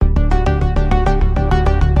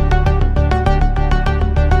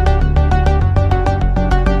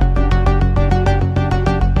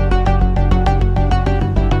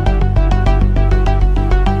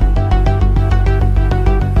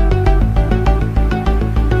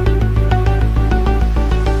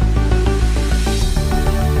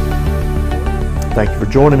Thank you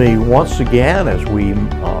for joining me once again as we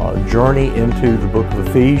journey into the book of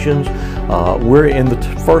Ephesians. We're in the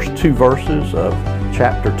first two verses of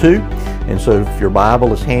chapter 2, and so if your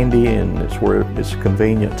Bible is handy and it's where it's a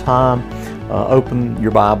convenient time, open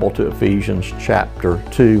your Bible to Ephesians chapter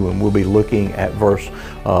 2, and we'll be looking at verse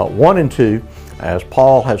 1 and 2 as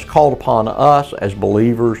Paul has called upon us as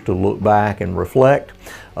believers to look back and reflect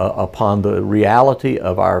upon the reality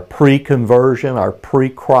of our pre-conversion, our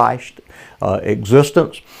pre-Christ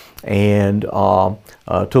existence, and to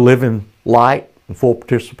live in light and full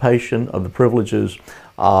participation of the privileges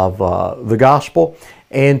of the gospel,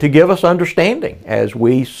 and to give us understanding as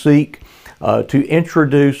we seek to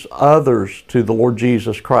introduce others to the Lord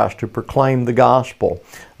Jesus Christ, to proclaim the gospel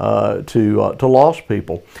to lost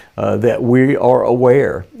people, that we are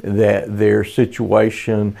aware that their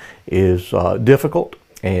situation is difficult,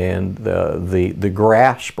 and the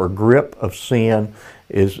grasp or grip of sin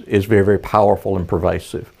is very, very powerful and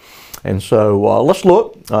pervasive. And so let's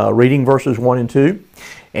look, reading verses 1 and 2.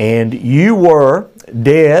 And you were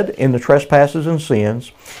dead in the trespasses and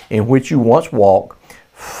sins in which you once walked,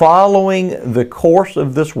 following the course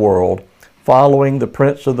of this world, following the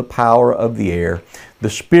prince of the power of the air, the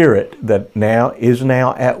spirit that is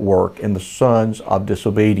now at work in the sons of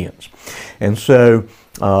disobedience. And so,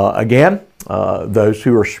 again, those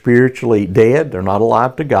who are spiritually dead, they're not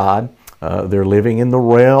alive to God. They're living in the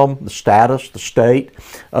realm, the status, the state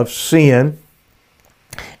of sin,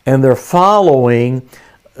 and they're following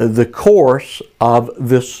the course of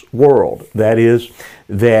this world. That is,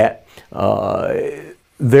 that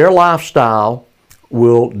their lifestyle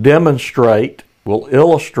will demonstrate, will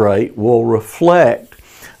illustrate, will reflect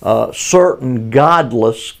certain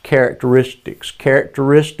godless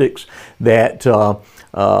characteristics that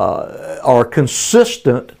are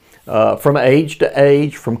consistent from age to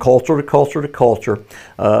age, from culture to culture to culture.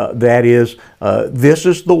 That is, this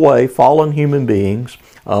is the way fallen human beings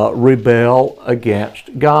rebel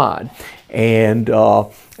against God. And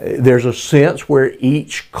there's a sense where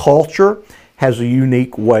each culture has a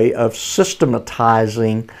unique way of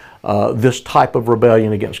systematizing this type of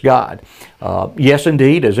rebellion against God. Yes,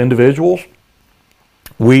 indeed, as individuals,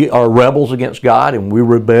 we are rebels against God, and we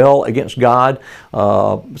rebel against God,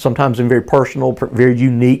 sometimes in very personal, very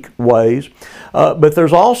unique ways. But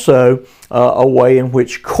there's also a way in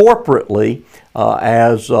which corporately,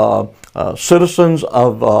 as citizens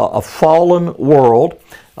of a fallen world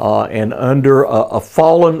and under a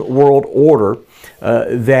fallen world order,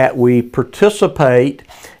 that we participate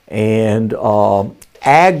and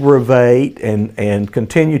aggravate and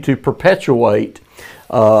continue to perpetuate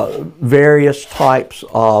various types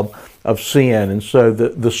of sin. And so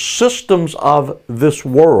the systems of this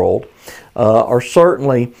world are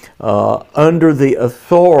certainly under the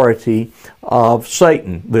authority of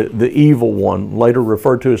Satan, the evil one, later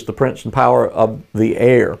referred to as the prince and power of the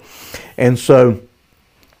air. And so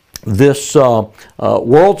this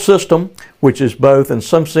world system, which is both in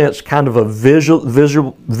some sense kind of a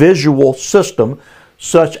visual system,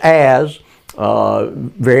 such as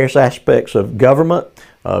various aspects of government,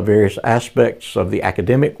 various aspects of the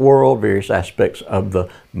academic world, various aspects of the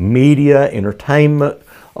media, entertainment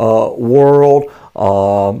world.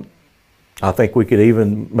 I think we could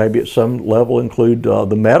even maybe at some level include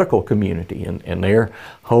the medical community and their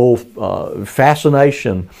whole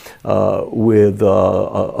fascination with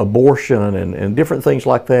abortion and different things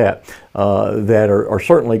like that that are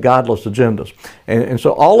certainly godless agendas. And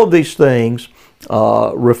so all of these things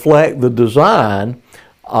reflect the design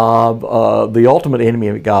of the ultimate enemy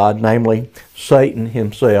of God, namely Satan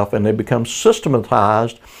himself, and they become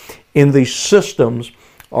systematized in these systems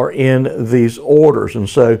or in these orders. And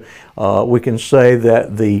so we can say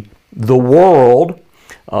that the world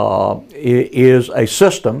is a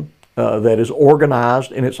system that is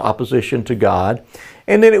organized in its opposition to God.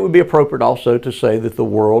 And then it would be appropriate also to say that the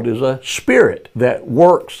world is a spirit that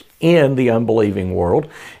works in the unbelieving world.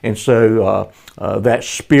 And so that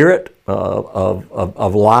spirit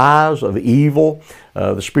of lies, of evil,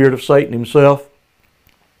 the spirit of Satan himself,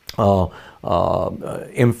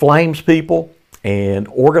 inflames people and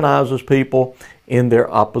organizes people in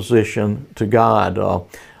their opposition to God.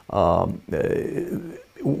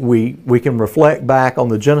 We can reflect back on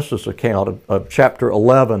the Genesis account of chapter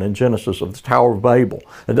 11 in Genesis of the Tower of Babel,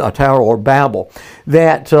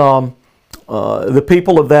 that the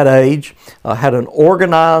people of that age had an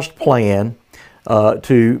organized plan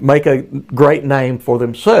to make a great name for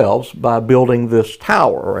themselves by building this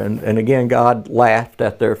tower. And again, God laughed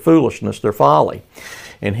at their foolishness, their folly,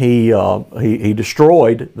 and He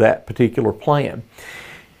destroyed that particular plan.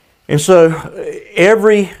 And so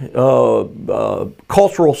every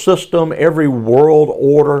cultural system, every world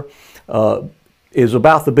order is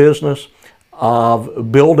about the business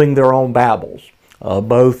of building their own Babels,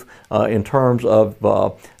 both in terms of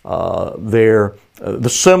the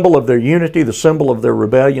symbol of their unity, the symbol of their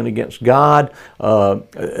rebellion against God,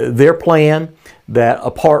 their plan that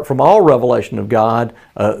apart from all revelation of God,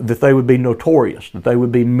 that they would be notorious, that they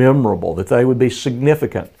would be memorable, that they would be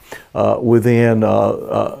significant within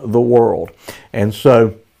the world. And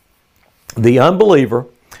so the unbeliever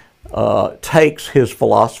takes his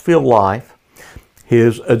philosophy of life,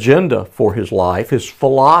 his agenda for his life, his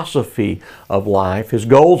philosophy of life, his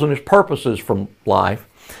goals and his purposes from life,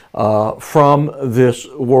 from this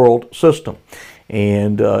world system.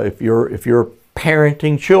 And if you're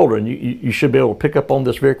parenting children, you should be able to pick up on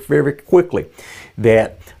this very, very quickly,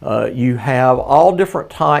 that you have all different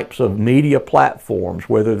types of media platforms,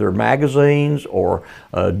 whether they're magazines or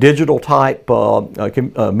digital type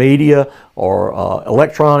media or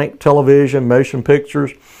electronic television, motion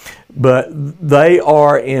pictures, but they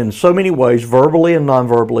are in so many ways, verbally and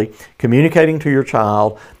non-verbally, communicating to your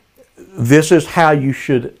child, this is how you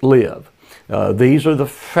should live. These are the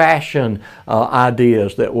fashion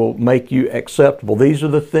ideas that will make you acceptable. These are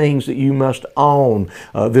the things that you must own.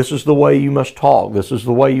 This is the way you must talk. This is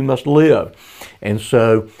the way you must live. And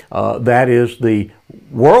so that is the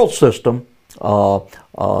world system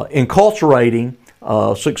enculturating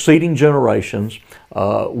succeeding generations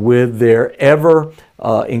with their ever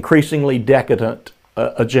increasingly decadent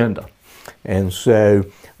agenda. And so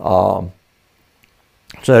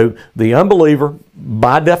so the unbeliever,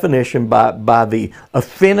 by definition, by the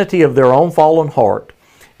affinity of their own fallen heart,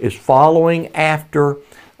 is following after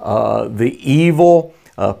the evil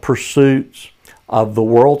pursuits of the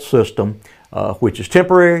world system, which is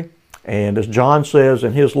temporary, and as John says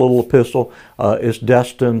in his little epistle, is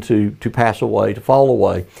destined to pass away, to fall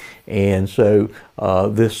away. And so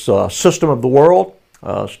this system of the world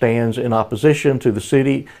stands in opposition to the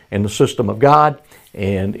city and the system of God.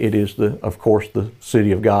 And it is, of course, the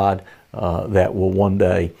city of God that will one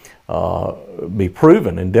day be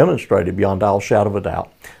proven and demonstrated beyond all shadow of a doubt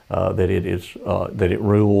that it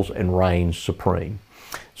rules and reigns supreme.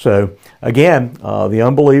 So again, the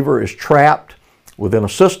unbeliever is trapped within a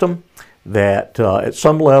system that at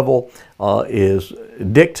some level is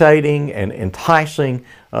dictating and enticing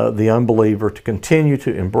the unbeliever to continue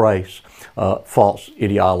to embrace false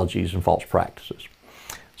ideologies and false practices.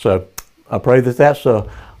 So I pray that that's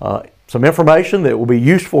some information that will be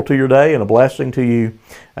useful to your day and a blessing to you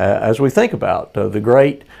as we think about the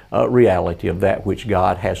great reality of that which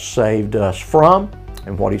God has saved us from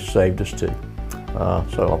and what He's saved us to.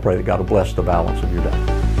 So I pray that God will bless the balance of your day.